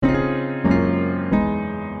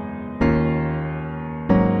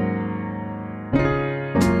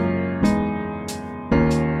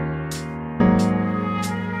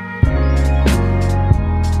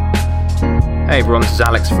everyone, this is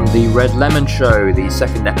Alex from The Red Lemon Show, the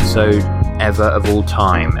second episode ever of all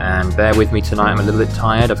time. And bear with me tonight, I'm a little bit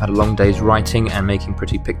tired. I've had a long day's writing and making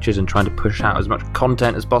pretty pictures and trying to push out as much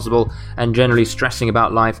content as possible and generally stressing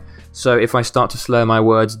about life. So if I start to slur my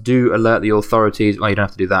words, do alert the authorities. Well, you don't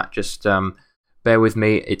have to do that, just bear with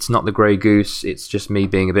me. It's not the Grey Goose, it's just me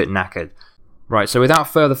being a bit knackered. Right, so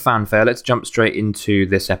without further fanfare, let's jump straight into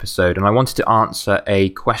this episode. And I wanted to answer a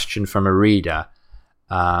question from a reader.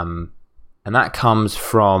 And that comes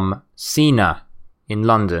from Sina in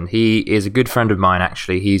London. He is a good friend of mine,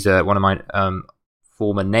 actually. He's one of my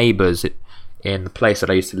former neighbours in the place that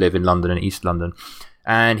I used to live in London, in East London.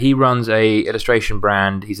 And he runs a illustration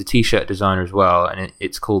brand. He's a t-shirt designer as well, and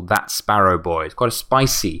it's called That Sparrow Boy. It's quite a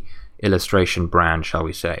spicy illustration brand, shall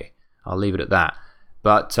we say. I'll leave it at that.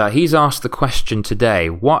 But he's asked the question today,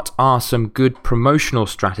 what are some good promotional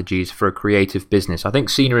strategies for a creative business? I think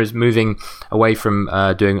Sina is moving away from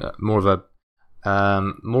doing more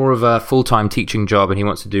of a full-time teaching job, and he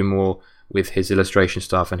wants to do more with his illustration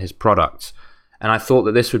stuff and his products. And I thought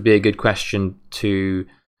that this would be a good question to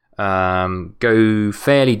go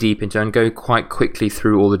fairly deep into and go quite quickly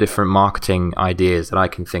through all the different marketing ideas that I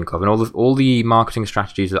can think of and all the marketing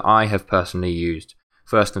strategies that I have personally used.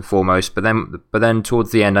 First and foremost, but then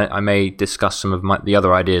towards the end, I may discuss some of the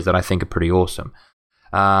other ideas that I think are pretty awesome.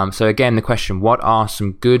 So again, the question: what are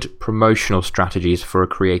some good promotional strategies for a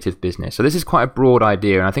creative business? So this is quite a broad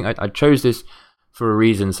idea, and I think I chose this for a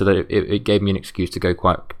reason, so that it gave me an excuse to go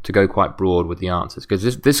quite broad with the answers,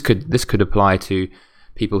 because this could apply to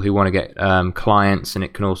people who want to get clients, and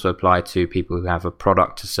it can also apply to people who have a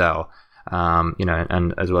product to sell,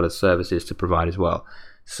 and as well as services to provide as well.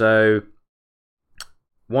 So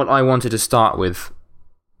what I wanted to start with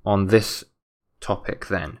on this topic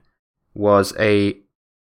then was an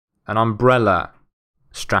umbrella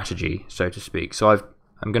strategy, so to speak. So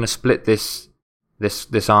I'm going to split this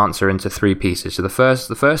answer into three pieces. So the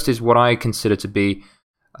first is what I consider to be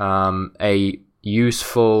a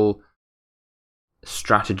useful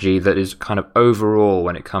strategy that is kind of overall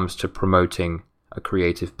when it comes to promoting a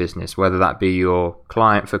creative business, whether that be your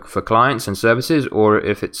client for clients and services, or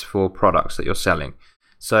if it's for products that you're selling.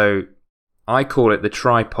 So I call it the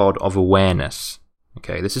tripod of awareness.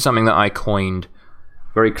 Okay, this is something that I coined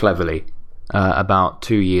very cleverly about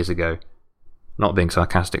 2 years ago. Not being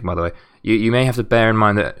sarcastic, by the way. You may have to bear in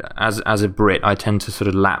mind that as a Brit, I tend to sort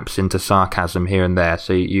of lapse into sarcasm here and there.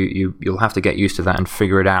 So you'll have to get used to that and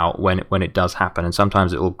figure it out when it does happen. And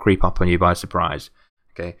sometimes it will creep up on you by surprise.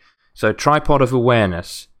 Okay, so tripod of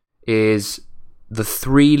awareness is the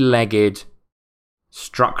three-legged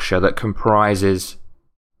structure that comprises,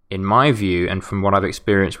 in my view, and from what I've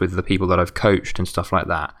experienced with the people that I've coached and stuff like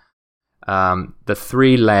that, the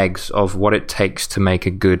three legs of what it takes to make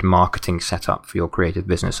a good marketing setup for your creative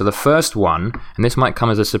business. So the first one, and this might come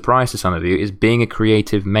as a surprise to some of you, is being a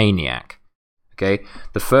creative maniac. Okay,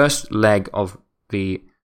 the first leg of the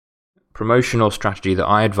promotional strategy that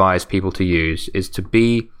I advise people to use is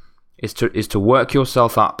to work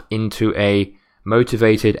yourself up into a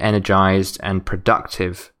motivated, energized, and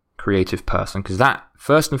productive creative person. Because that,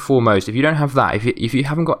 first and foremost, if you don't have that, if you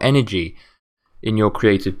haven't got energy in your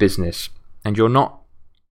creative business and you're not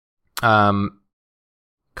kind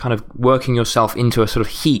of working yourself into a sort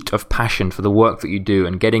of heat of passion for the work that you do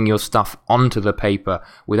and getting your stuff onto the paper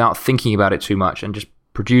without thinking about it too much and just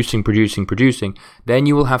producing, then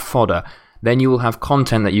you will have fodder. Then you will have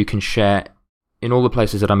content that you can share in all the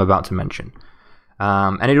places that I'm about to mention.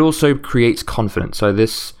 And it also creates confidence. So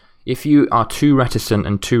if you are too reticent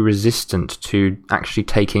and too resistant to actually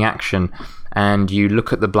taking action, and you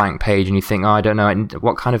look at the blank page and you think, I don't know,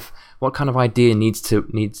 what kind of idea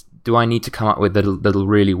do I need to come up with that'll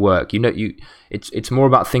really work? It's more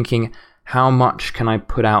about thinking, how much can I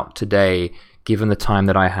put out today, given the time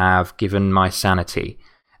that I have, given my sanity,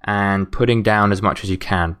 and putting down as much as you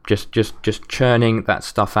can, just churning that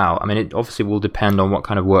stuff out. I mean, it obviously will depend on what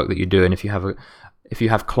kind of work that you do, and if you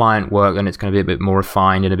have client work, then it's going to be a bit more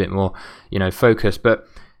refined and a bit more, focused. But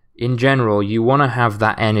in general, you want to have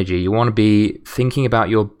that energy. You want to be thinking about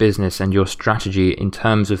your business and your strategy in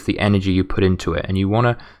terms of the energy you put into it. And you want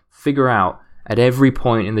to figure out at every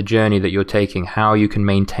point in the journey that you're taking how you can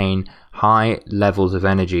maintain high levels of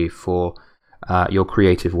energy for your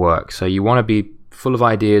creative work. So you want to be full of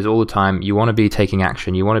ideas all the time. You want to be taking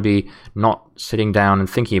action. You want to be not sitting down and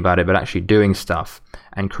thinking about it, but actually doing stuff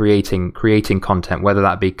and creating content, whether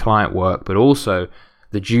that be client work, but also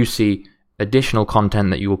the juicy additional content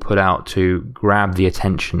that you will put out to grab the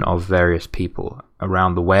attention of various people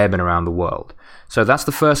around the web and around the world. So that's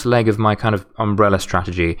the first leg of my kind of umbrella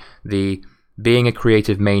strategy, the being a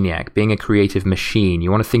creative maniac, being a creative machine.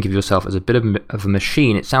 You want to think of yourself as a bit of a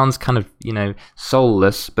machine. It sounds kind of,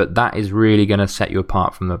 soulless, but that is really going to set you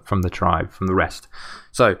apart from the tribe, from the rest.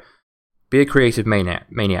 So, be a creative maniac.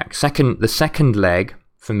 The second leg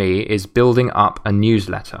for me is building up a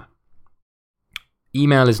newsletter.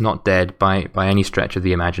 Email is not dead by any stretch of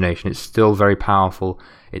the imagination. It's still very powerful.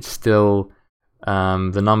 It's still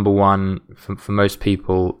the number one for most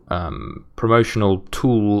people promotional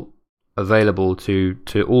tool available to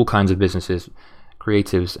all kinds of businesses,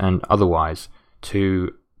 creatives and otherwise,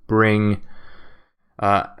 to bring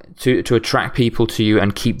to attract people to you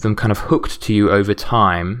and keep them kind of hooked to you over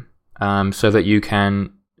time, so that you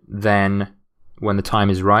can then, when the time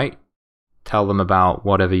is right, tell them about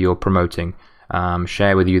whatever you're promoting.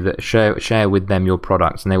 Share with them your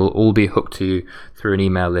products, and they will all be hooked to you through an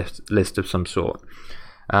email list of some sort.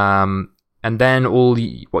 And then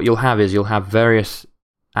what you'll have is various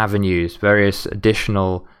avenues, various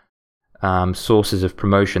additional sources of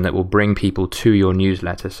promotion that will bring people to your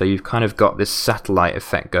newsletter. So you've kind of got this satellite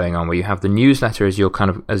effect going on, where you have the newsletter as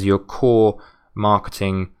your core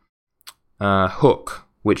marketing hook,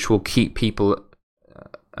 which will keep people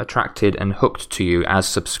attracted and hooked to you as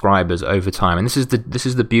subscribers over time. And this is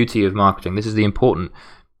the beauty of marketing. This is the important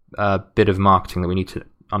bit of marketing that we need to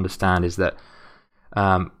understand, is that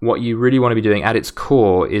what you really want to be doing at its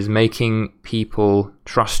core is making people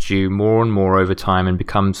trust you more and more over time and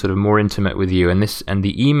become sort of more intimate with you. And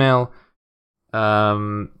the email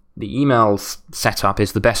setup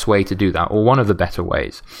is the best way to do that, or one of the better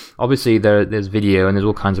ways. Obviously, there's video and there's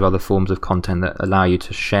all kinds of other forms of content that allow you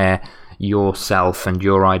to share yourself and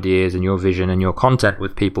your ideas and your vision and your content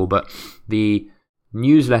with people, but the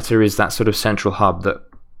newsletter is that sort of central hub that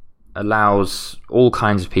allows all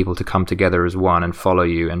kinds of people to come together as one and follow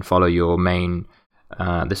you and follow your main.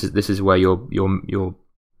 This is where your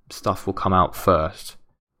stuff will come out first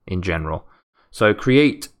in general. So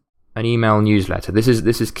create an email newsletter. This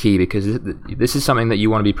is key, because this is something that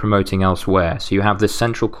you want to be promoting elsewhere. So you have this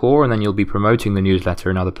central core, and then you'll be promoting the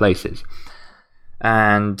newsletter in other places.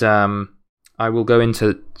 And I will go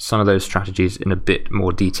into some of those strategies in a bit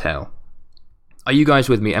more detail. Are you guys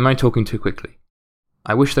with me? Am I talking too quickly?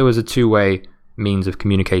 I wish there was a two-way means of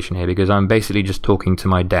communication here, because I'm basically just talking to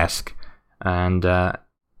my desk, and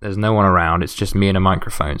there's no one around. It's just me and a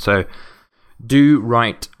microphone. So do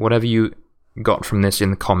write whatever you got from this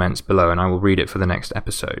in the comments below, and I will read it for the next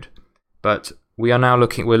episode. But we're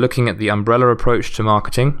looking at the umbrella approach to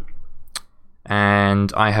marketing.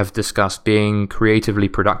 And I have discussed being creatively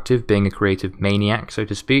productive, being a creative maniac, so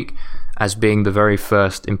to speak, as being the very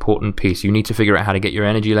first important piece. You need to figure out how to get your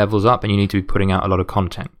energy levels up, and you need to be putting out a lot of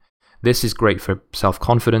content. This is great for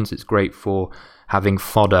self-confidence. It's great for having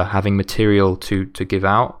fodder, having material to give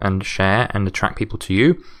out and share and attract people to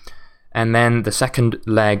you. And then the second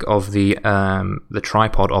leg of the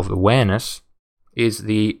tripod of awareness is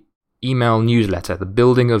the email newsletter, the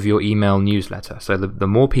building of your email newsletter. So the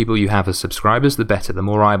more people you have as subscribers, the better. The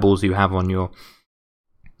more eyeballs you have on your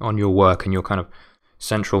work and your kind of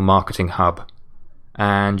central marketing hub.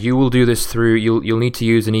 And you will do this through, you'll need to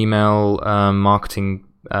use an email marketing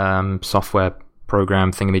software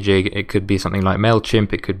program thingamajig. It could be something like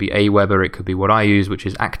MailChimp, it could be Aweber, it could be what I use, which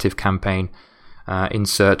is ActiveCampaign.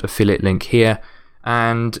 Insert affiliate link here.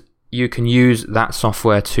 And you can use that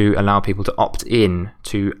software to allow people to opt in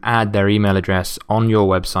to add their email address on your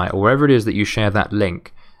website or wherever it is that you share that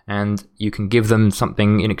link. And you can give them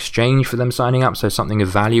something in exchange for them signing up. So something of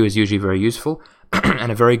value is usually very useful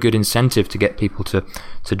and a very good incentive to get people to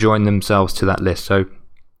join themselves to that list. So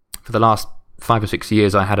for the last 5 or 6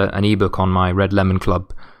 years, I had an ebook on my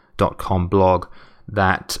redlemonclub.com blog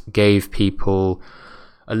that gave people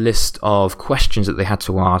a list of questions that they had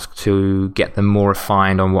to ask to get them more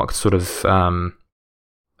refined on what sort of,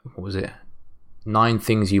 9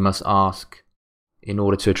 things you must ask in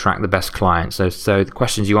order to attract the best clients. So the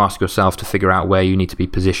questions you ask yourself to figure out where you need to be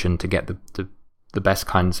positioned to get the best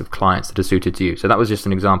kinds of clients that are suited to you. So that was just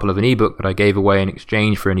an example of an ebook that I gave away in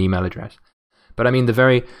exchange for an email address. But I mean, the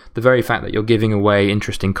very fact that you're giving away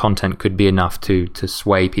interesting content could be enough to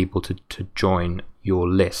sway people to join your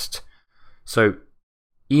list. So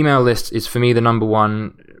email list is for me the number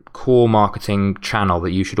one core marketing channel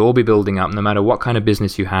that you should all be building up, no matter what kind of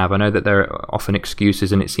business you have. I know that there are often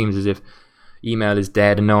excuses, and it seems as if email is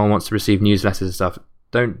dead and no one wants to receive newsletters and stuff.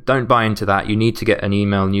 Don't buy into that. You need to get an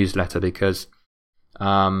email newsletter, because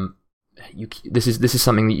this is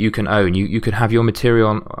something that you can own. You could have your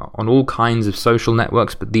material on all kinds of social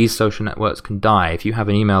networks, but these social networks can die. If you have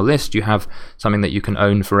an email list, you have something that you can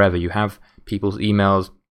own forever. You have people's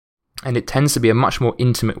emails. And it tends to be a much more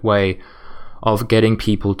intimate way of getting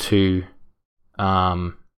people to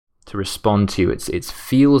to respond to you. It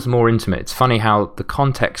feels more intimate. It's funny how the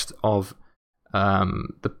context of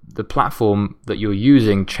the platform that you're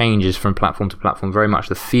using changes from platform to platform very much.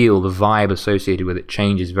 The feel, the vibe associated with it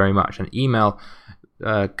changes very much. And email,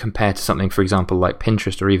 compared to something, for example, like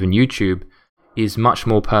Pinterest or even YouTube, is much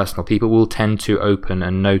more personal. People will tend to open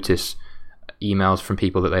and notice emails from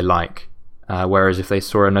people that they like. Whereas if they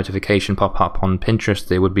saw a notification pop up on Pinterest,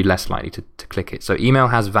 they would be less likely to click it. So email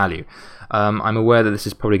has value. I'm aware that this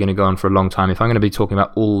is probably going to go on for a long time. If I'm going to be talking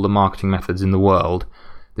about all the marketing methods in the world,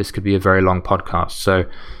 this could be a very long podcast. So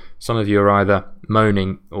some of you are either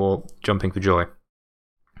moaning or jumping for joy.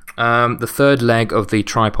 The third leg of the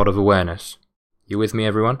tripod of awareness. You with me,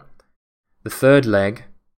 everyone? The third leg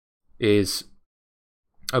is...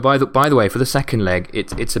 Oh, by the way, for the second leg,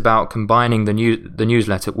 it's about combining the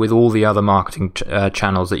newsletter with all the other marketing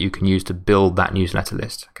channels that you can use to build that newsletter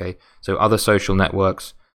list. Okay, so other social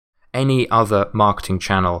networks, any other marketing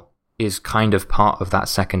channel is kind of part of that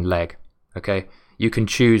second leg. Okay, you can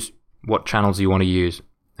choose what channels you want to use,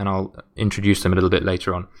 and I'll introduce them a little bit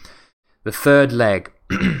later on. The third leg,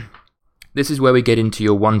 this is where we get into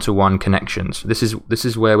your one-to-one connections. This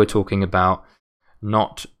is where we're talking about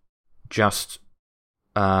not just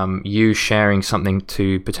you sharing something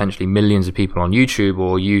to potentially millions of people on YouTube,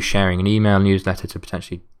 or you sharing an email newsletter to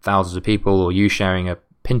potentially thousands of people, or you sharing a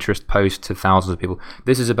Pinterest post to thousands of people.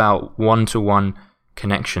 This is about one-to-one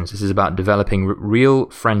connections. This is about developing real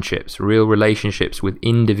friendships, real relationships with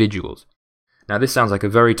individuals. Now, this sounds like a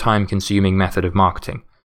very time-consuming method of marketing,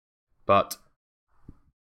 but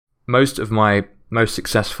most of my most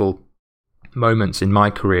successful moments in my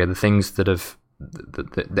career, the things that have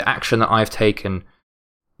the action that I've taken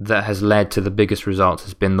that has led to the biggest results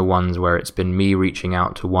has been the ones where it's been me reaching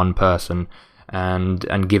out to one person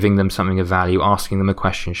and giving them something of value, asking them a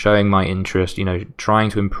question, showing my interest, trying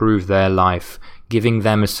to improve their life, giving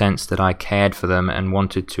them a sense that I cared for them and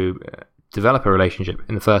wanted to develop a relationship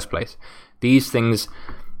in the first place. These things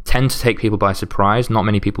tend to take people by surprise. Not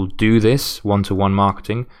many people do this one-to-one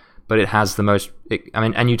marketing, but it has the most...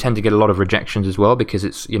 and you tend to get a lot of rejections as well, because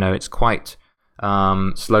it's quite...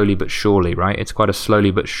 slowly but surely, right? It's quite a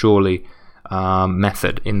slowly but surely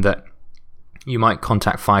method, in that you might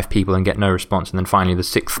contact 5 people and get no response, and then finally the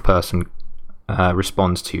 6th person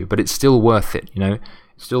responds to you. But it's still worth it,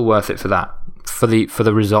 It's still worth it for that, for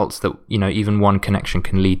the results that even one connection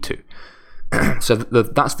can lead to. So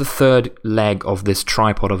that's the third leg of this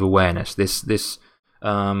tripod of awareness. This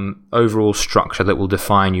overall structure that will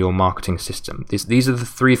define your marketing system. These are the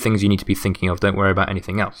 3 things you need to be thinking of. Don't worry about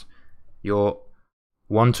anything else. Your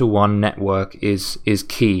one-to-one network is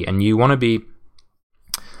key, and you want to be...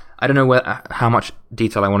 I don't know how much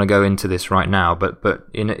detail I want to go into this right now, but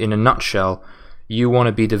in a nutshell, you want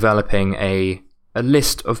to be developing a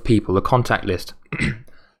list of people, a contact list.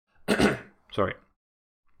 Sorry.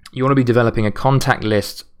 You want to be developing a contact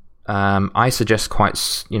list. I suggest quite,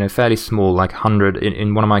 fairly small, like 100.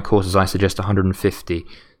 In one of my courses, I suggest 150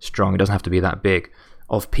 strong. It doesn't have to be that big.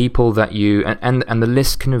 Of people that you... And the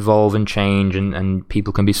list can evolve and change, and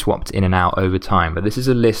people can be swapped in and out over time. But this is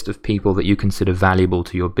a list of people that you consider valuable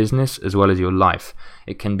to your business as well as your life.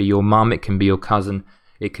 It can be your mum, it can be your cousin,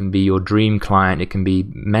 it can be your dream client, it can be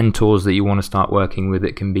mentors that you want to start working with,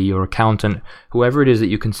 it can be your accountant, whoever it is that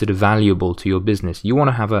you consider valuable to your business. You want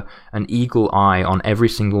to have an eagle eye on every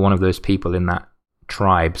single one of those people in that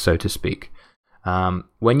tribe, so to speak.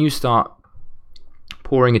 When you start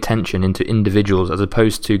pouring attention into individuals, as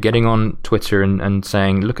opposed to getting on Twitter and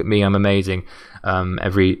saying, "Look at me, I'm amazing,"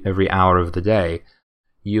 every hour of the day,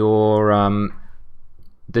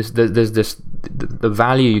 the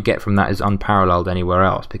value you get from that is unparalleled anywhere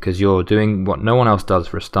else, because you're doing what no one else does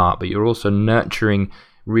for a start, but you're also nurturing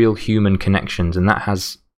real human connections, and that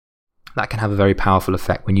can have a very powerful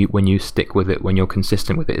effect when you stick with it, when you're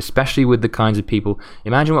consistent with it, especially with the kinds of people.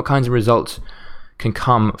 Imagine what kinds of results can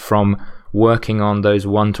come from working on those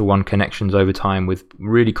one-to-one connections over time with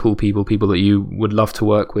really cool people that you would love to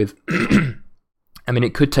work with. I mean,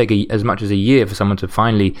 it could take as much as a year for someone to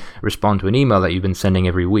finally respond to an email that you've been sending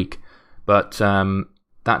every week. But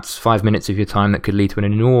that's 5 minutes of your time that could lead to an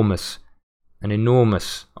enormous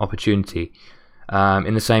opportunity.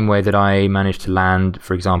 In the same way that I managed to land,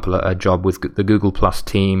 for example, a job with the Google Plus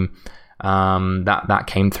team, that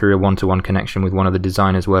came through a one-to-one connection with one of the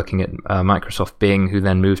designers working at Microsoft Bing, who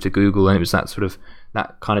then moved to Google, and it was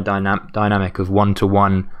that kind of dynamic of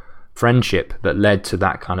one-to-one friendship that led to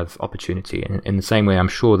that kind of opportunity. And in the same way, I'm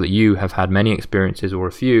sure that you have had many experiences, or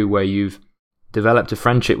a few, where you've developed a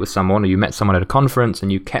friendship with someone, or you met someone at a conference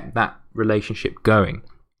and you kept that relationship going.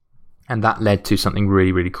 And that led to something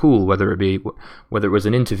really, really cool, whether it was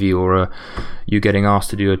an interview or you getting asked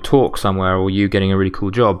to do a talk somewhere or you getting a really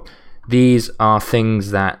cool job. These are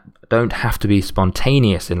things that don't have to be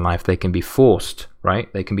spontaneous in life. They can be forced,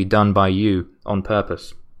 right? They can be done by you on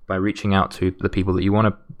purpose, by reaching out to the people that you want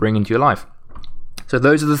to bring into your life. So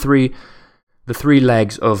those are the three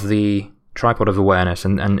legs of the tripod of awareness.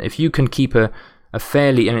 And if you can keep a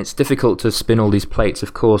fairly, and it's difficult to spin all these plates,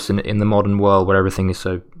 of course, in the modern world where everything is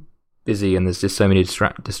so busy and there's just so many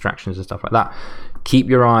distractions and stuff like that. Keep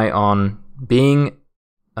your eye on being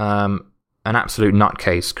an absolute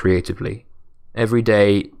nutcase creatively. Every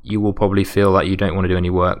day you will probably feel like you don't want to do any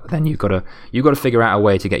work, but then you've got to figure out a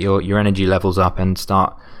way to get your energy levels up and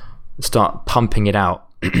start pumping it out.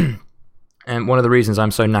 And one of the reasons I'm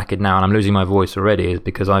so knackered now and I'm losing my voice already is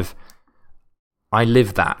because I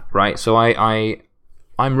live that, right? So I'm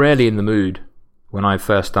rarely in the mood when I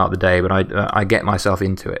first start the day, but I get myself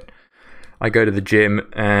into it. I go to the gym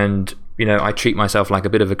and, I treat myself like a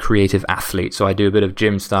bit of a creative athlete. So I do a bit of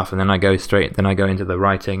gym stuff and then I go into the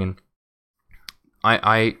writing, and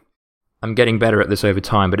I'm getting better at this over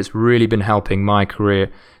time, but it's really been helping my career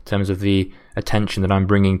in terms of the attention that I'm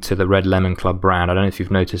bringing to the Red Lemon Club brand. I don't know if you've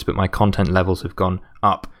noticed, but my content levels have gone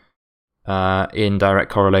up in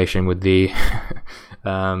direct correlation with the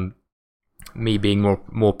me being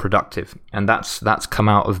more productive, and that's come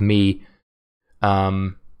out of me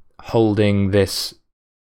holding this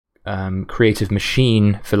creative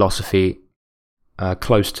machine philosophy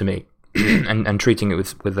close to me and treating it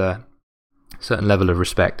with a certain level of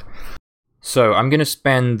respect. So I'm going to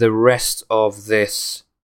spend the rest of this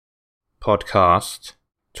podcast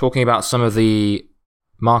talking about some of the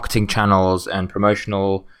marketing channels and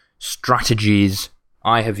promotional strategies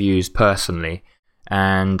I have used personally,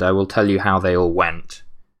 and I will tell you how they all went.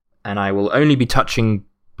 And I will only be touching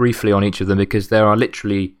briefly on each of them because there are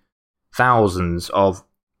literally thousands of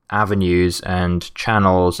avenues and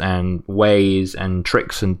channels and ways and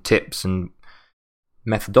tricks and tips and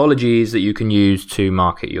methodologies that you can use to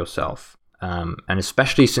market yourself. And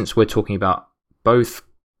especially since we're talking about both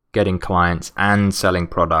getting clients and selling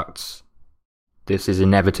products, this is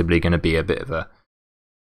inevitably going to be a bit of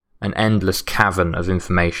an endless cavern of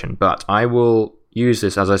information. But I will use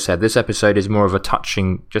this, as I said, this episode is more of a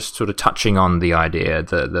touching on the idea,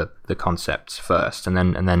 the concepts first, and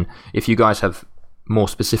then if you guys have more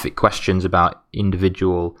specific questions about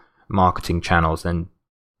individual marketing channels, then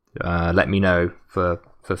let me know for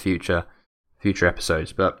future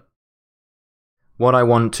episodes. But what I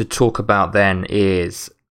want to talk about then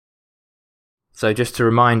is, so just to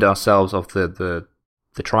remind ourselves of the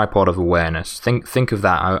tripod of awareness. Think of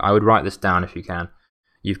that. I would write this down if you can.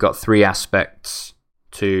 You've got three aspects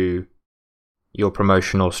to your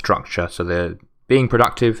promotional structure. So the being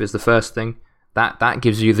productive is the first thing. That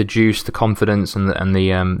gives you the juice, the confidence, and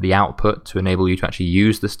the output to enable you to actually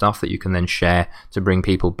use the stuff that you can then share to bring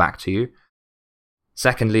people back to you.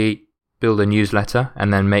 Secondly, build a newsletter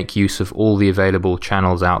and then make use of all the available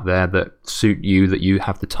channels out there that suit you, that you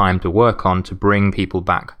have the time to work on to bring people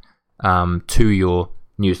back to your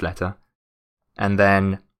newsletter. And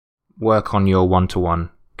then work on your one-to-one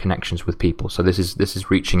connections with people. So this is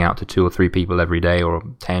reaching out to 2 or 3 people every day, or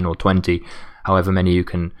 10 or 20, however many you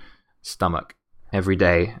can stomach every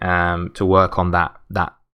day, to work on that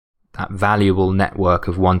valuable network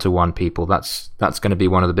of one-to-one people. That's going to be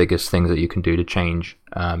one of the biggest things that you can do to change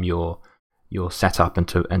your setup and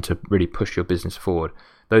to really push your business forward.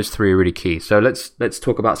 Those 3 are really key. So let's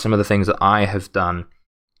talk about some of the things that I have done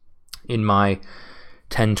in my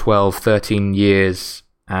 10, 12, 13 years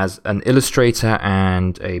as an illustrator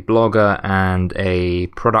and a blogger and a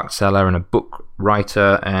product seller and a book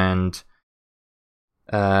writer. And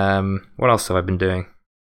what else have I been doing?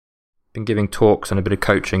 Been giving talks and a bit of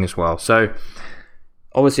coaching as well. So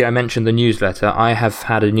obviously I mentioned the newsletter. I have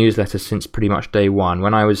had a newsletter since pretty much day one.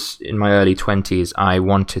 When I was in my early 20s, I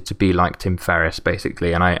wanted to be like Tim Ferriss,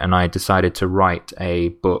 basically, and I decided to write a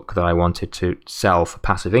book that I wanted to sell for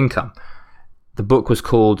passive income. The book was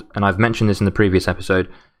called, and I've mentioned this in the previous episode,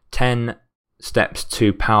 10 Steps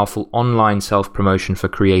to Powerful Online Self-Promotion for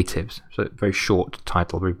Creatives. So very short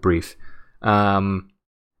title, very brief. And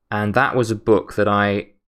that was a book that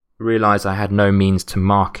I realized I had no means to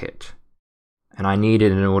market. And I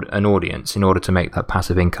needed an audience in order to make that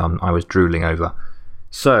passive income I was drooling over.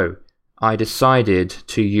 So I decided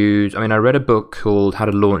to use, I read a book called How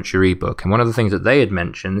to Launch Your Ebook. And one of the things that they had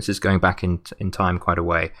mentioned, this is going back in time quite a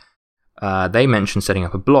way, they mentioned setting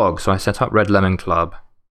up a blog. So I set up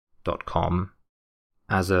redlemonclub.com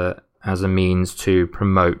as a means to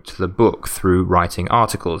promote the book through writing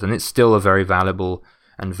articles. And it's still a very valuable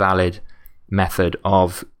and valid method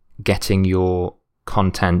of getting your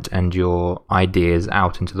content and your ideas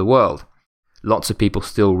out into the world. Lots of people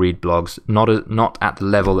still read blogs, not at the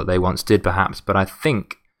level that they once did perhaps, but I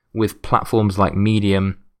think with platforms like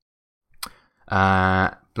Medium,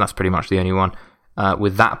 that's pretty much the only one,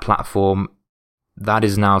 with that platform, that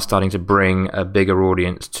is now starting to bring a bigger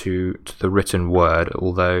audience to the written word,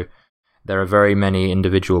 although there are very many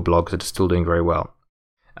individual blogs that are still doing very well.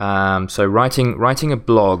 So writing a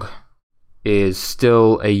blog is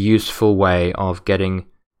still a useful way of getting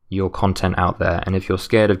your content out there, and if you're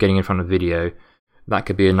scared of getting in front of video, that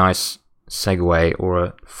could be a nice segue or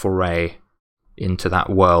a foray into that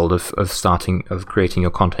world of creating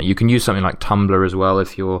your content. You can use something like Tumblr as well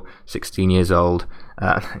if you're 16 years old.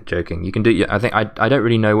 Joking. You can do. I think I don't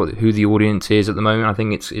really know who the audience is at the moment. I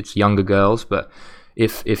think it's younger girls, but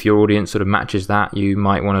if your audience sort of matches that, you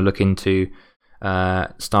might want to look into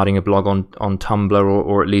starting a blog on Tumblr,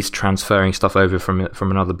 or at least transferring stuff over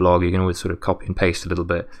from another blog. You can always sort of copy and paste a little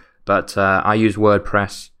bit. But I use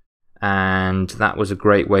WordPress, and that was a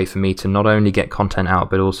great way for me to not only get content out,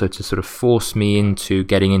 but also to sort of force me into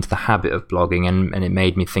getting into the habit of blogging, and it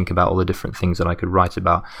made me think about all the different things that I could write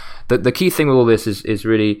about. The key thing with all this is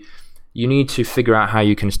really, you need to figure out how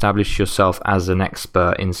you can establish yourself as an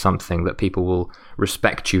expert in something that people will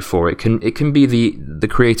respect you for. It can be the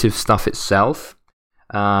creative stuff itself.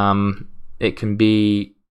 It can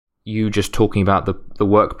be you just talking about the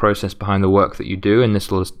work process behind the work that you do, and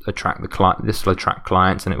this will attract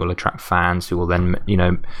clients, and it will attract fans who will then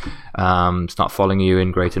start following you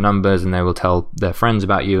in greater numbers, and they will tell their friends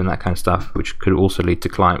about you and that kind of stuff, which could also lead to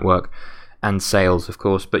client work and sales, of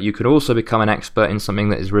course. But you could also become an expert in something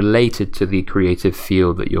that is related to the creative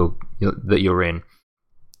field that you're in.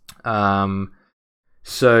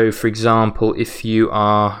 So, for example, if you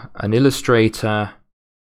are an illustrator,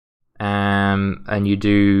 and you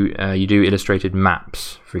do illustrated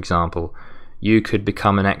maps, for example, you could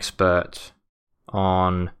become an expert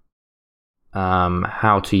on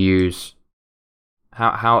how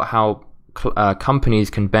companies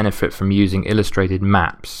can benefit from using illustrated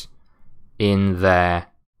maps in their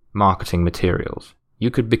marketing materials. You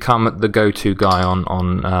could become the go-to guy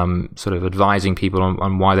on sort of advising people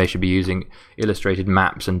on why they should be using illustrated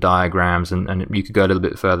maps and diagrams, and you could go a little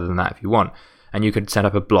bit further than that if you want. And you could set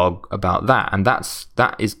up a blog about that, and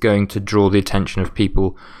that is going to draw the attention of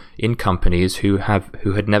people in companies who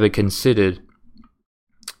had never considered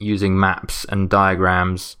using maps and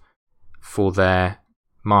diagrams for their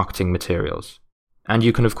marketing materials. And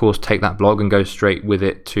you can, of course, take that blog and go straight with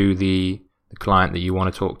it to the client that you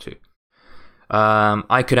want to talk to.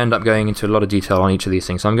 I could end up going into a lot of detail on each of these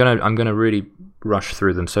things, so I'm gonna really rush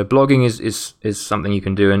through them. So blogging is something you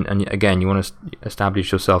can do, and again, you want to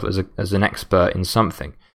establish yourself as an expert in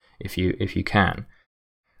something if you can.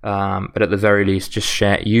 But at the very least, just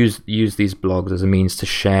use these blogs as a means to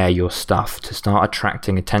share your stuff, to start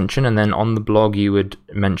attracting attention, and then on the blog you would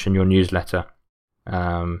mention your newsletter.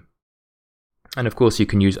 And of course, you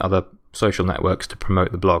can use other social networks to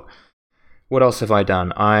promote the blog. What else have I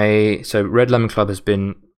done? So Red Lemon Club has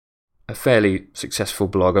been a fairly successful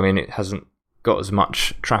blog. I mean, it hasn't got as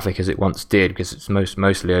much traffic as it once did because it's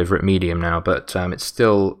mostly over at Medium now, but it's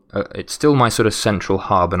still my sort of central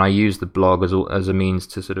hub, and I use the blog as a means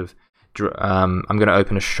to sort of I'm going to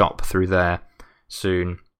open a shop through there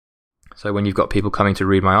soon. So when you've got people coming to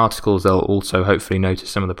read my articles, they'll also hopefully notice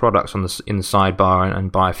some of the products in the sidebar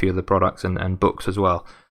and buy a few of the products and books as well.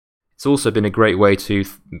 It's also been a great way to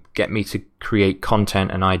get me to create content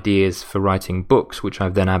and ideas for writing books, which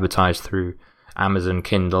I've then advertised through Amazon,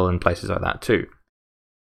 Kindle, and places like that too.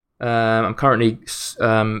 I'm currently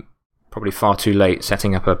probably far too late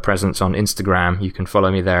setting up a presence on Instagram. You can follow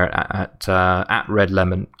me there at Red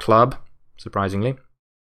Lemon Club, surprisingly.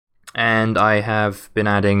 And I have been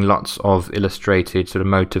adding lots of illustrated sort of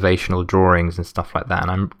motivational drawings and stuff like that. And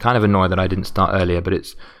I'm kind of annoyed that I didn't start earlier, but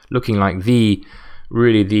it's looking like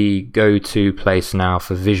really the go-to place now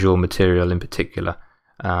for visual material in particular,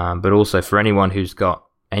 but also for anyone who's got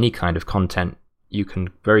any kind of content. You can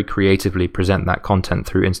very creatively present that content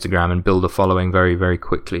through Instagram and build a following very, very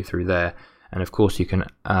quickly through there. And of course, you can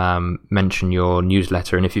mention your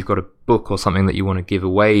newsletter, and if you've got a book or something that you want to give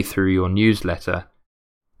away through your newsletter,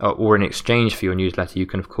 or in exchange for your newsletter, you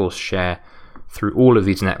can of course share through all of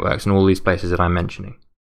these networks and all these places that I'm mentioning.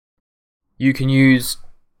 You can use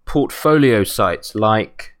portfolio sites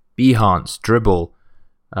like Behance, Dribbble,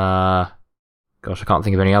 gosh, I can't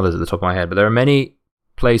think of any others at the top of my head, but there are many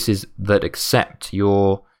places that accept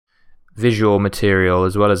your visual material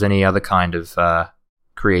as well as any other kind of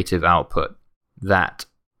creative output that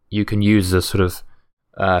you can use as sort of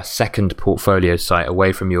second portfolio site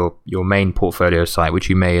away from your main portfolio site, which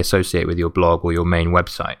you may associate with your blog or your main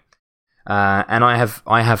website. And I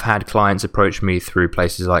have had clients approach me through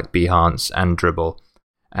places like Behance and Dribbble,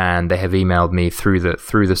 and they have emailed me through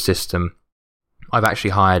the system. I've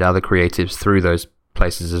actually hired other creatives through those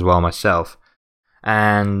places as well myself,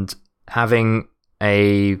 and having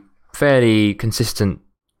a fairly consistent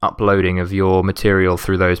uploading of your material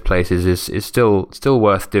through those places is still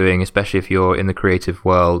worth doing, especially if you're in the creative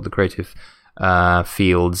world, the creative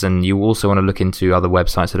fields, and you also want to look into other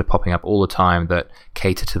websites that are popping up all the time that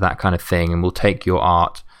cater to that kind of thing and will take your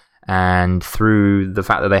art, and through the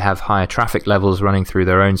fact that they have higher traffic levels running through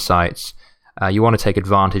their own sites, you want to take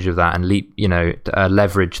advantage of that and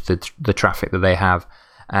leverage the traffic that they have.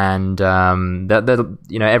 And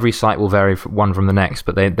every site will vary one from the next,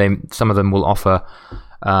 but they some of them will offer,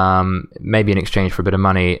 maybe in exchange for a bit of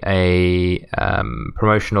money, a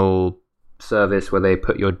promotional service where they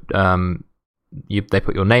put your they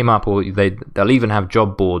put your name up, or they'll even have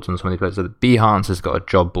job boards on some of these places. So Behance has got a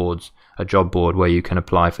job board where you can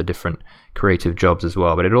apply for different creative jobs as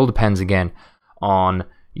well. But it all depends again on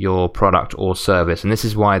your product or service, and this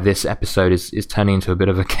is why this episode is turning into a bit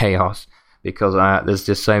of a chaos, because there's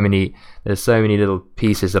just so many little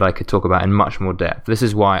pieces that I could talk about in much more depth. This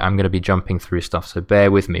is why I'm going to be jumping through stuff, so bear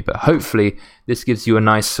with me. But hopefully this gives you a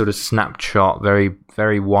nice sort of snapshot, very,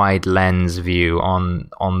 very wide lens view on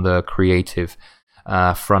the creative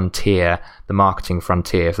frontier, the marketing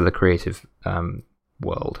frontier for the creative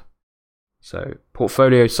world. So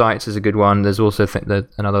portfolio sites is a good one. There's also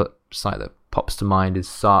another site that pops to mind is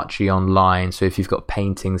Saatchi Online. So if you've got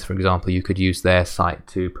paintings, for example, you could use their site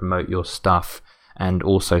to promote your stuff and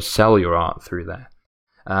also sell your art through there.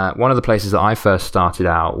 One of the places that I first started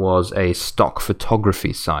out was a stock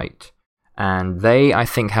photography site, and they, I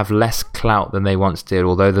think, have less clout than they once did,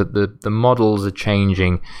 although the models are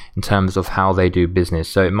changing in terms of how they do business.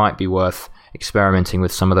 So it might be worth experimenting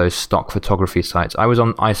with some of those stock photography sites. I was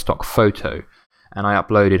on iStock Photo, and I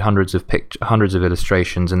uploaded hundreds of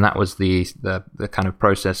illustrations, and that was the kind of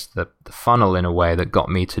process, the funnel in a way that got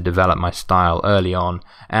me to develop my style early on,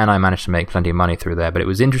 and I managed to make plenty of money through there. But it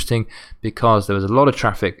was interesting because there was a lot of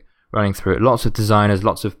traffic running through it, lots of designers,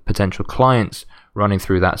 lots of potential clients running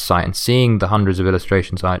through that site, and seeing the hundreds of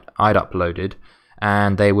illustrations I'd uploaded,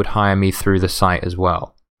 and they would hire me through the site as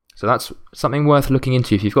well. So that's something worth looking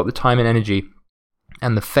into if you've got the time and energy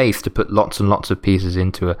and the faith to put lots and lots of pieces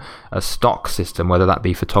into a stock system, whether that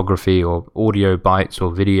be photography or audio bites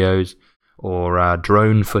or videos or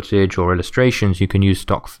drone footage or illustrations. You can use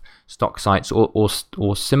stock sites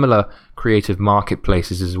or similar creative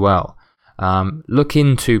marketplaces as well. Look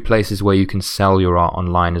into places where you can sell your art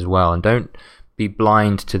online as well, and don't be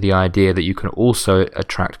blind to the idea that you can also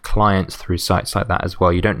attract clients through sites like that as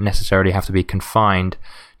well. You don't necessarily have to be confined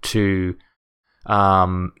to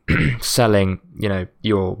selling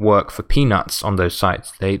your work for peanuts on those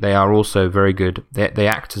sites. They are also very good. They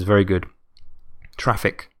act as very good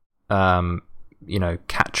traffic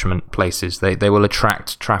catchment places. They will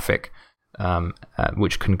attract traffic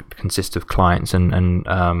which can consist of clients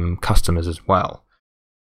and customers as well.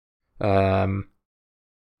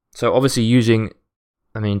 So obviously using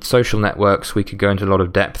social networks, we could go into a lot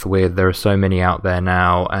of depth with. There are so many out there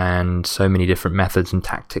now, and so many different methods and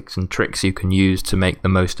tactics and tricks you can use to make the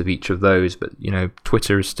most of each of those. But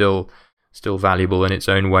Twitter is still valuable in its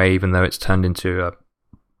own way, even though it's turned into a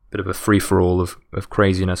bit of a free-for-all of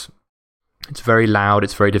craziness. It's very loud.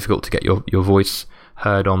 It's very difficult to get your voice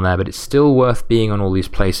heard on there, but it's still worth being on all these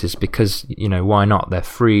places because why not? They're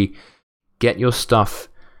free. Get your stuff.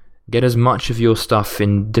 Get as much of your stuff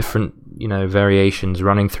in different, variations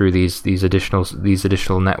running through these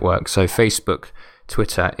additional networks. So Facebook,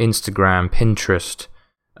 Twitter, Instagram, Pinterest,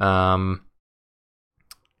 running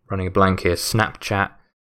a blank here, Snapchat,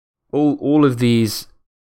 all of these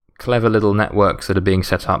clever little networks that are being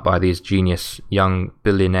set up by these genius young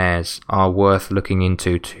billionaires are worth looking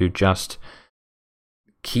into to just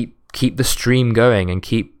keep the stream going and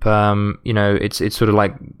keep it's sort of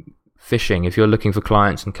like fishing. If you're looking for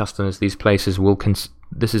clients and customers, these places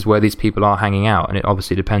this is where these people are hanging out, and it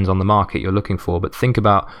obviously depends on the market you're looking for, but think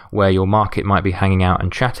about where your market might be hanging out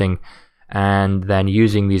and chatting, and then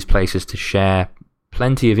using these places to share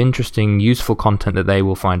plenty of interesting, useful content that they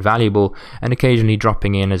will find valuable, and occasionally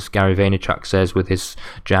dropping in, as Gary Vaynerchuk says, with his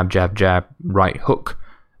jab, jab, jab, right hook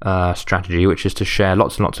strategy, which is to share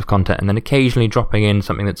lots and lots of content, and then occasionally dropping in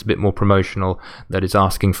something that's a bit more promotional that is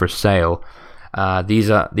asking for a sale. These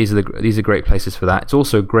are great places for that. It's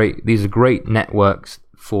also great. These are great networks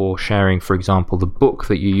for sharing, for example, the book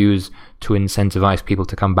that you use to incentivize people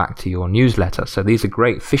to come back to your newsletter. So these are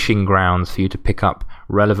great fishing grounds for you to pick up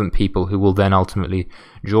relevant people who will then ultimately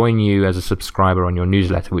join you as a subscriber on your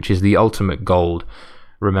newsletter, which is the ultimate goal,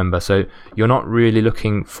 remember. So you're not really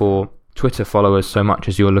looking for Twitter followers so much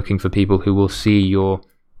as you're looking for people who will see your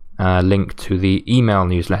link to the email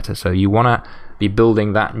newsletter. So you want to be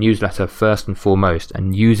building that newsletter first and foremost,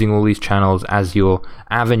 and using all these channels as your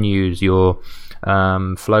avenues, your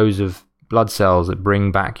flows of blood cells that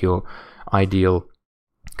bring back your ideal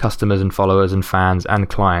customers and followers and fans and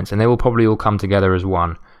clients, and they will probably all come together as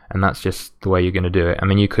one, and that's just the way you're going to do it. I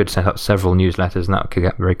mean, you could set up several newsletters and that could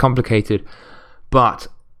get very complicated, but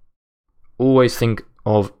always think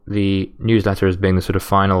of the newsletter as being the sort of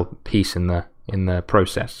final piece in the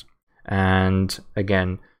process. And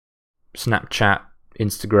again, Snapchat,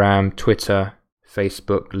 Instagram, Twitter,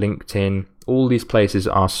 Facebook, LinkedIn, all these places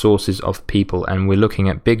are sources of people, and we're looking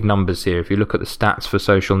at big numbers here. If you look at the stats for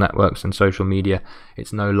social networks and social media,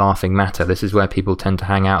 it's no laughing matter. This is where people tend to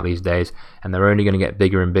hang out these days, and they're only going to get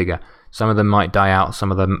bigger and bigger. Some of them might die out,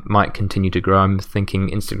 some of them might continue to grow. I'm thinking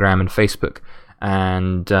Instagram and Facebook,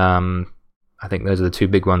 and I think those are the two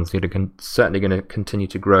big ones that are certainly going to continue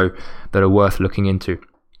to grow, that are worth looking into.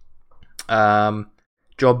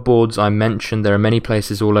 Job boards, I mentioned. There are many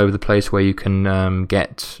places all over the place where you can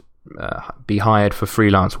be hired for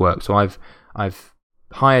freelance work. So I've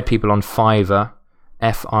hired people on Fiverr.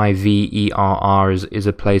 Fiverr is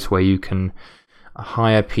a place where you can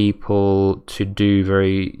hire people to do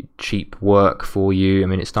very cheap work for you. I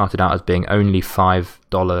mean, it started out as being only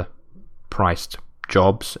 $5 priced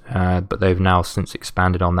jobs, but they've now since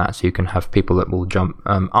expanded on that, so you can have people that will jump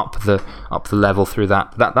up the level through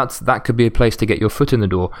that. That could be a place to get your foot in the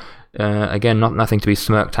door. Again, nothing to be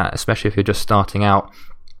smirked at, especially if you're just starting out.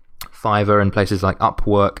 Fiverr and places like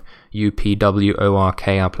Upwork,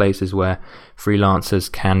 UPWORK, are places where freelancers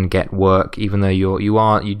can get work, even though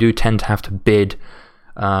you do tend to have to bid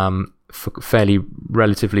for fairly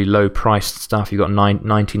relatively low priced stuff. You've got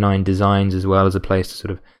 99 Designs as well as a place to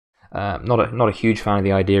sort of not a huge fan of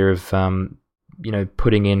the idea of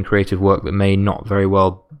putting in creative work that may not very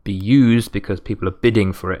well be used because people are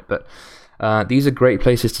bidding for it. But these are great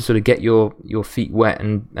places to sort of get your feet wet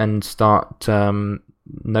and start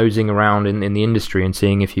nosing around in the industry and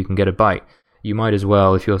seeing if you can get a bite. You might as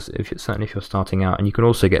well if you're starting out, and you can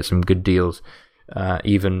also get some good deals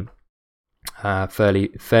even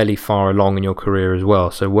fairly far along in your career as well.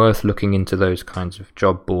 So worth looking into those kinds of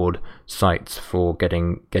job board sites for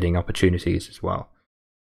getting opportunities as well.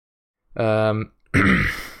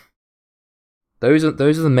 Those are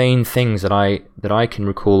the main things that I can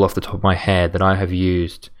recall off the top of my head that I have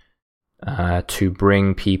used to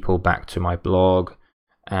bring people back to my blog,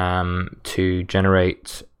 to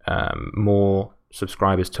generate more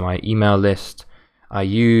subscribers to my email list. I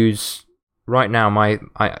use right now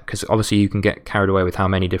because obviously you can get carried away with how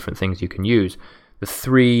many different things you can use. The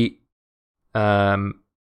three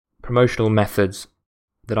promotional methods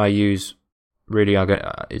that I use really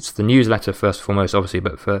are it's the newsletter first and foremost, obviously,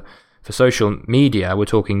 but for social media, we're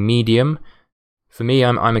talking Medium. For me,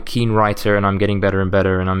 I'm a keen writer, and I'm getting better and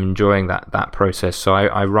better, and I'm enjoying that process. So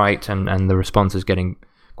I write, and the response is getting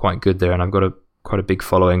quite good there, and I've got quite a big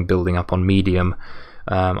following building up on Medium.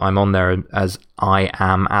 I'm on there as I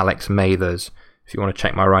am Alex Mathers, if you want to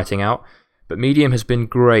check my writing out. But Medium has been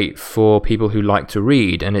great for people who like to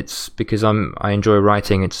read, and it's because I enjoy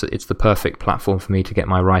writing. It's the perfect platform for me to get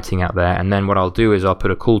my writing out there. And then what I'll do is I'll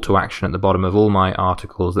put a call to action at the bottom of all my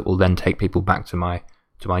articles that will then take people back to my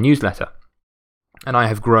newsletter. And I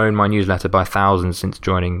have grown my newsletter by thousands since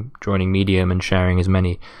joining Medium and sharing as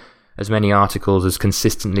many articles as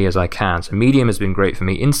consistently as I can. So Medium has been great for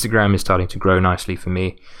me. Instagram is starting to grow nicely for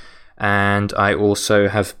me. And I also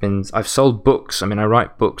I've sold books. I mean, I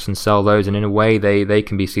write books and sell those, and in a way they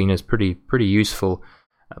can be seen as pretty useful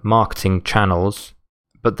marketing channels,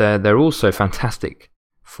 but they're also fantastic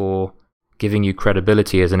for giving you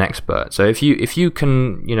credibility as an expert. So if you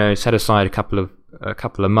can, set aside a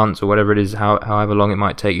couple of months or whatever it is, however long it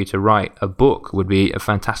might take you to write a book, would be a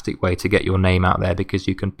fantastic way to get your name out there, because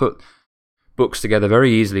you can put books together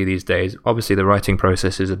very easily these days. Obviously, the writing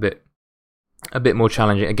process is a bit more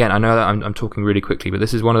challenging. Again, I know that I'm talking really quickly, but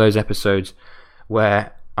this is one of those episodes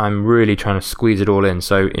where I'm really trying to squeeze it all in.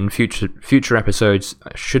 So in future episodes,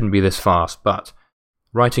 I shouldn't be this fast, but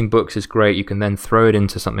writing books is great. You can then throw it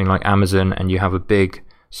into something like Amazon, and you have a big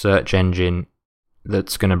search engine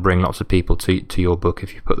that's going to bring lots of people to your book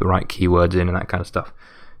if you put the right keywords in and that kind of stuff.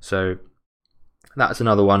 So That's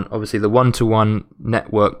another one. Obviously, the one-to-one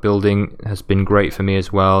network building has been great for me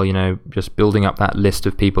as well. Just building up that list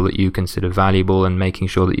of people that you consider valuable and making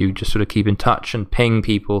sure that you just sort of keep in touch and ping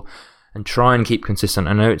people and try and keep consistent.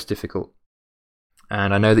 I know it's difficult.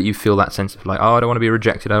 And I know that you feel that sense of like, oh, I don't want to be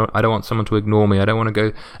rejected. I don't want someone to ignore me. I don't want to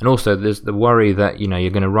go. And also, there's the worry that, you're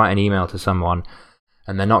going to write an email to someone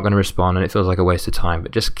and they're not going to respond and it feels like a waste of time.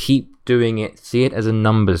 But just keep doing it. See it as a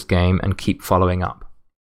numbers game and keep following up.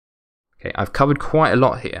 Okay, I've covered quite a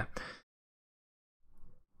lot here.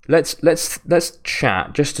 Let's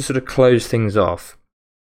chat just to sort of close things off.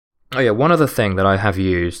 Oh yeah, one other thing that I have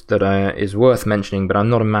used that is worth mentioning, but I'm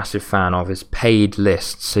not a massive fan of, is paid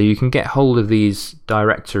lists. So you can get hold of these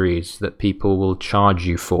directories that people will charge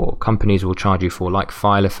you for, companies will charge you for, like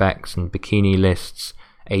FileFX and Bikini Lists,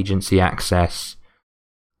 Agency Access,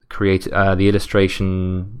 the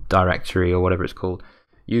illustration directory or whatever it's called.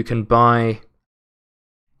 You can buy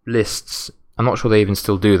lists. I'm not sure they even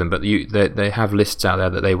still do them, but they have lists out there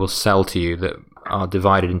that they will sell to you that are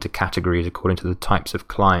divided into categories according to the types of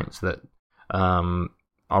clients that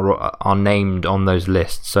are named on those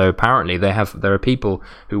lists. So apparently there are people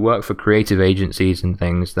who work for creative agencies and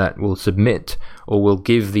things that will submit or will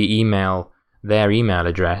give their email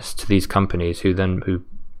address to these companies who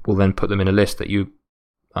will then put them in a list that you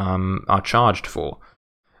are charged for.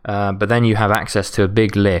 But then you have access to a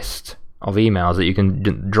big list of emails that you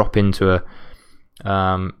can drop into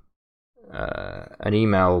an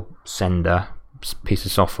email sender piece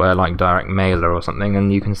of software like Direct Mailer or something,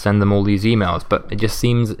 and you can send them all these emails. But it just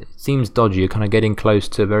seems dodgy. You're kind of getting close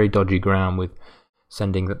to very dodgy ground with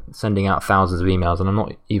sending out thousands of emails, and I'm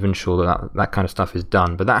not even sure that kind of stuff is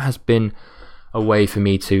done. But that has been a way for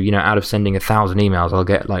me to, out of sending 1,000 emails, I'll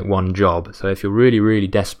get like one job. So if you're really, really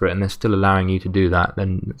desperate and they're still allowing you to do that,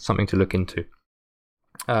 then it's something to look into.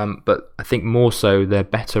 But I think more so, they're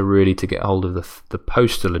better really to get hold of the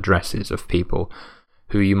postal addresses of people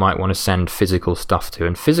who you might want to send physical stuff to.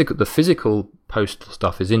 And the physical postal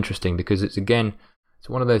stuff is interesting because it's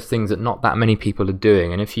one of those things that not that many people are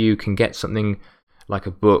doing. And if you can get something like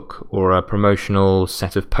a book or a promotional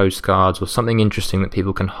set of postcards or something interesting that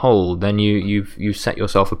people can hold, then you've set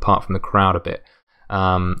yourself apart from the crowd a bit.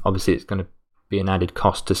 Obviously, it's going to be an added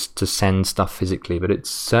cost to send stuff physically, but it's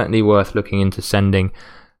certainly worth looking into sending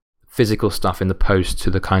physical stuff in the post to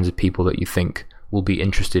the kinds of people that you think will be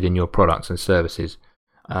interested in your products and services.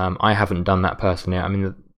 I haven't done that personally. I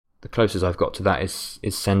mean, the closest I've got to that is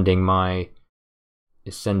sending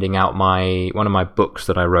out one of my books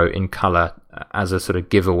that I wrote in colour as a sort of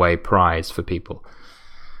giveaway prize for people.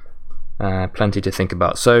 Plenty to think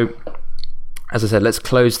about. So, as I said, let's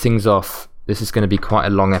close things off. This is going to be quite a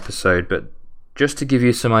long episode, but just to give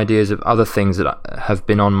you some ideas of other things that have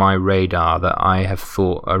been on my radar that I have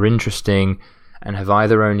thought are interesting and have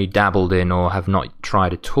either only dabbled in or have not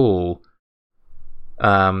tried at all.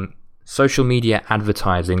 Social media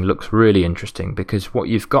advertising looks really interesting because what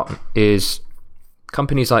you've got is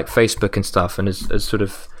companies like Facebook and stuff, and as sort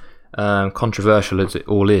of controversial as it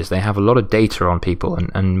all is, they have a lot of data on people,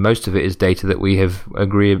 and most of it is data that we have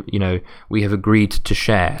agreed to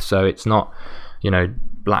share. So it's not,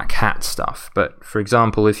 black hat stuff. But for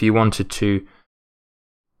example, if you wanted to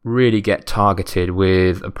really get targeted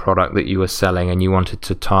with a product that you were selling and you wanted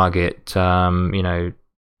to target, early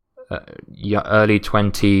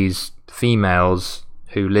 20s females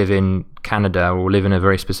who live in Canada or live in a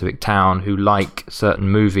very specific town, who like certain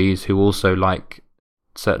movies, who also like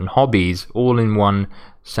certain hobbies, all in one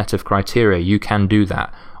set of criteria, you can do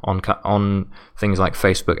that on things like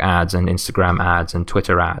Facebook ads and Instagram ads and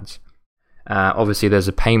Twitter ads. Obviously, there's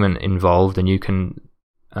a payment involved, and you can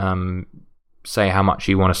say how much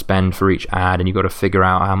you want to spend for each ad, and you've got to figure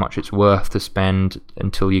out how much it's worth to spend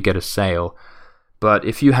until you get a sale. But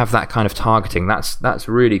if you have that kind of targeting, that's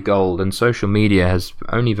really gold, and social media has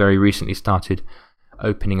only very recently started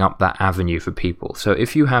opening up that avenue for people. So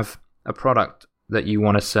if you have a product that you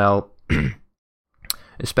want to sell,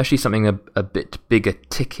 especially something a bit bigger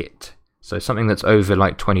ticket, so something that's over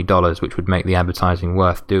like $20, which would make the advertising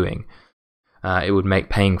worth doing, it would make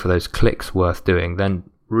paying for those clicks worth doing, then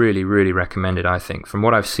really, really recommended, I think. From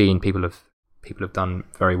what I've seen, people have done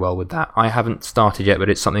very well with that. I haven't started yet, but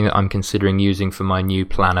it's something that I'm considering using for my new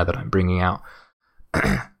planner that I'm bringing out.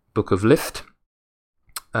 Book of Lift.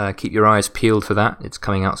 Keep your eyes peeled for that. It's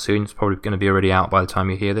coming out soon. It's probably going to be already out by the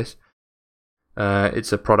time you hear this.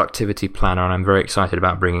 It's a productivity planner, and I'm very excited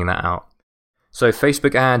about bringing that out. So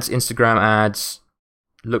Facebook ads, Instagram ads,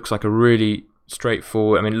 looks like a really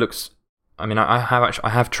straightforward. I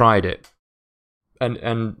have tried it,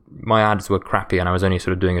 and my ads were crappy, and I was only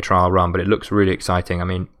sort of doing a trial run, but it looks really exciting. I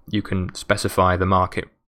mean, you can specify the market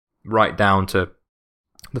right down to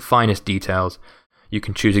the finest details. You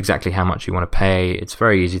can choose exactly how much you want to pay. It's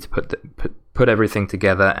very easy to put everything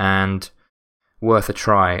together and worth a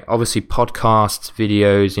try. Obviously, podcasts,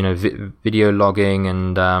 videos, video logging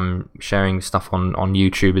and sharing stuff on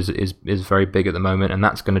YouTube is very big at the moment, and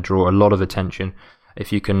that's going to draw a lot of attention.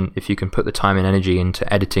 If you can put the time and energy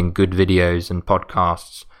into editing good videos and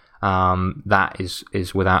podcasts, that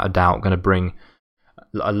is without a doubt going to bring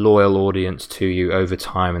a loyal audience to you over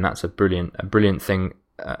time, and that's a brilliant thing.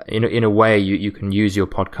 In a way, you can use your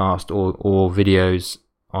podcast or videos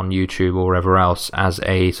on YouTube or wherever else as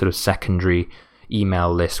a sort of secondary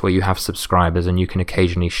email list where you have subscribers and you can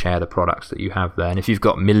occasionally share the products that you have there. And if you've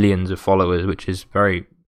got millions of followers, which is very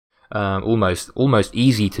almost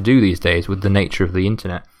easy to do these days with the nature of the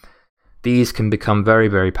internet, these can become very,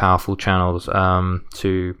 very powerful channels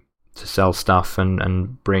to sell stuff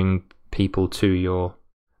and bring people to your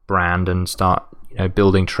brand and start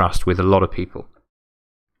building trust with a lot of people.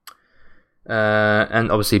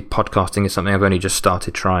 And obviously podcasting is something I've only just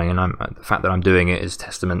started trying, and the fact that I'm doing it is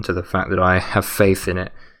testament to the fact that I have faith in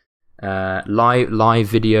it. Live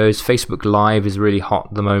videos, Facebook Live is really hot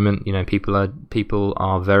at the moment. People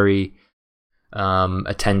are very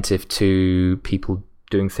attentive to people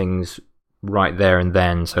doing things right there and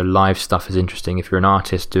then. So live stuff is interesting. If you're an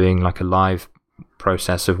artist, doing like a live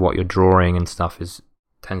process of what you're drawing and stuff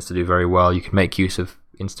tends to do very well. You can make use of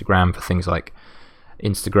Instagram for things like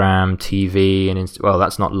Instagram TV and well,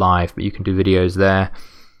 that's not live, but you can do videos there.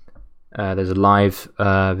 There's a live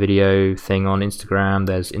video thing on Instagram.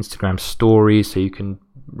 There's Instagram stories, so you can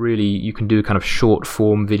do kind of short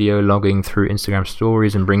form video logging through Instagram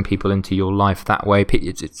stories and bring people into your life that way.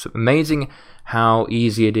 It's amazing how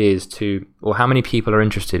easy it is or how many people are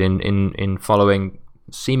interested in following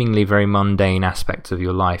seemingly very mundane aspects of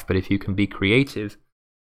your life. But if you can be creative,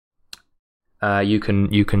 you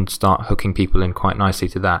can start hooking people in quite nicely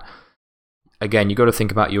to that. Again, you've got to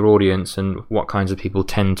think about your audience and what kinds of people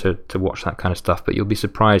tend to watch that kind of stuff, but you'll be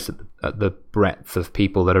surprised at the breadth of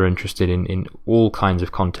people that are interested in all kinds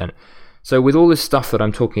of content. So with all this stuff that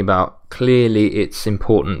I'm talking about, clearly it's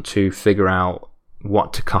important to figure out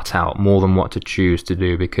what to cut out more than what to choose to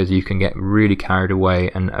do, because you can get really carried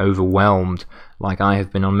away and overwhelmed, like I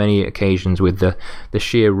have been on many occasions, with the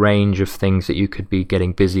sheer range of things that you could be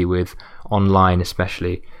getting busy with online,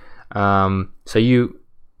 especially. So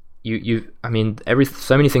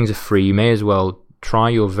so many things are free. You may as well try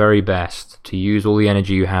your very best to use all the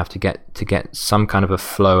energy you have to get some kind of a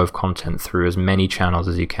flow of content through as many channels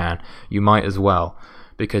as you can. You might as well,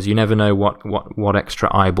 because you never know what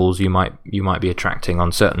extra eyeballs you might be attracting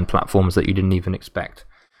on certain platforms that you didn't even expect.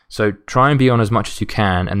 So try and be on as much as you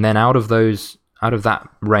can, and then out of that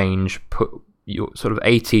range, put your sort of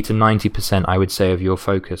 80 to 90%, I would say, of your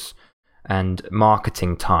focus and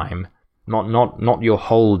marketing time. Not your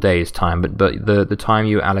whole day's time, but the time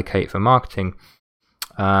you allocate for marketing.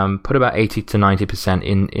 Put about 80 to 90%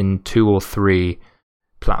 in 2 or 3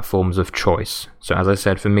 platforms of choice. So as I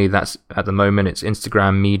said, for me, that's at the moment it's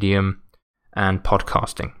Instagram, Medium, and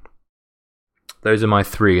podcasting. Those are my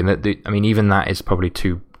 3, and even that is probably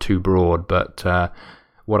too broad. But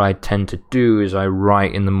what I tend to do is I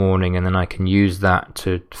write in the morning, and then I can use that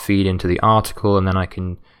to feed into the article, and then I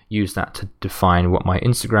can use that to define what my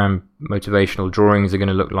Instagram motivational drawings are going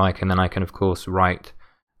to look like, and then I can of course write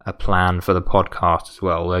a plan for the podcast as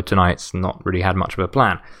well, although tonight's not really had much of a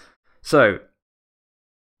plan. So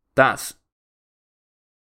that's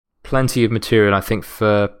plenty of material, I think,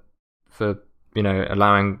 for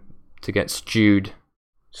allowing to get stew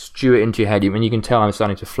it into your head. You can tell I'm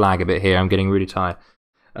starting to flag a bit here. I'm getting really tired,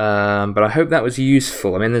 but I hope that was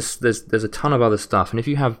useful. There's a ton of other stuff, and if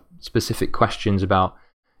you have specific questions about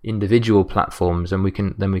individual platforms, and we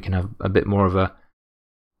can have a bit more of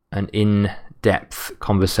an in-depth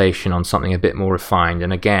conversation on something a bit more refined.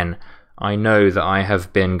 And again, I know that I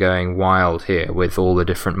have been going wild here with all the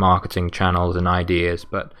different marketing channels and ideas,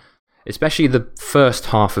 but especially the first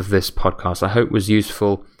half of this podcast I hope was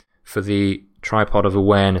useful for the tripod of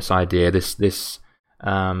awareness idea, this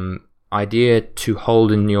idea to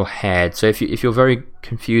hold in your head. So if you're very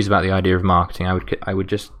confused about the idea of marketing, I would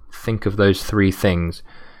just think of those 3 things: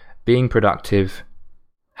 being productive,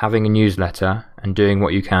 having a newsletter, and doing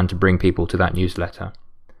what you can to bring people to that newsletter.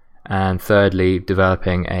 And thirdly,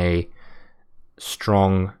 developing a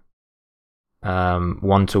strong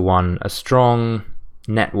one-to-one, a strong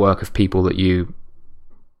network of people that you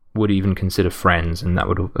would even consider friends, and that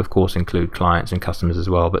would of course include clients and customers as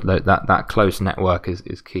well, but that close network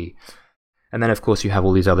is key. And then of course you have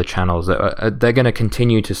all these other channels that they're going to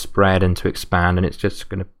continue to spread and to expand, and it's just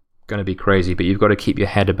going to be crazy, but you've got to keep your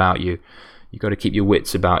head about you. You've got to keep your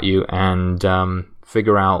wits about you and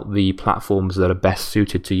figure out the platforms that are best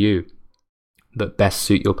suited to you, that best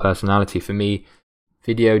suit your personality. For me,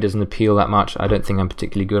 video doesn't appeal that much. I don't think I'm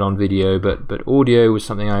particularly good on video, but audio was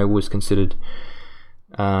something I always considered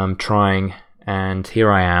trying, and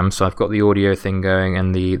here I am. So I've got the audio thing going,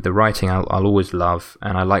 and the writing I'll always love,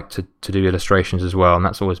 and I like to do illustrations as well, and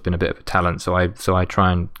that's always been a bit of a talent. So I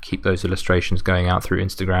try and keep those illustrations going out through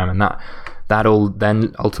Instagram, and that all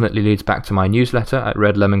then ultimately leads back to my newsletter at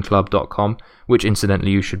redlemonclub.com, which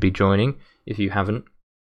incidentally you should be joining if you haven't.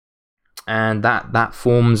 And that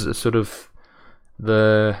forms a sort of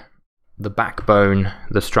the backbone,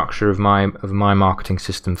 the structure of my marketing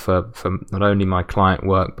system for not only my client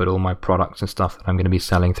work but all my products and stuff that I'm going to be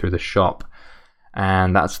selling through the shop.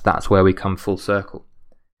 And that's where we come full circle.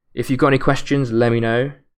 If you've got any questions, let me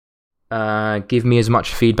know. Give me as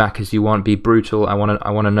much feedback as you want. Be brutal. I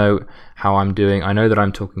want to know how I'm doing. I know that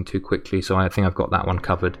I'm talking too quickly, so I think I've got that one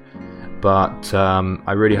covered. But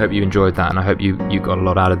I really hope you enjoyed that, and I hope you got a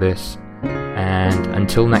lot out of this. And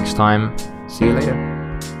until next time, see you later.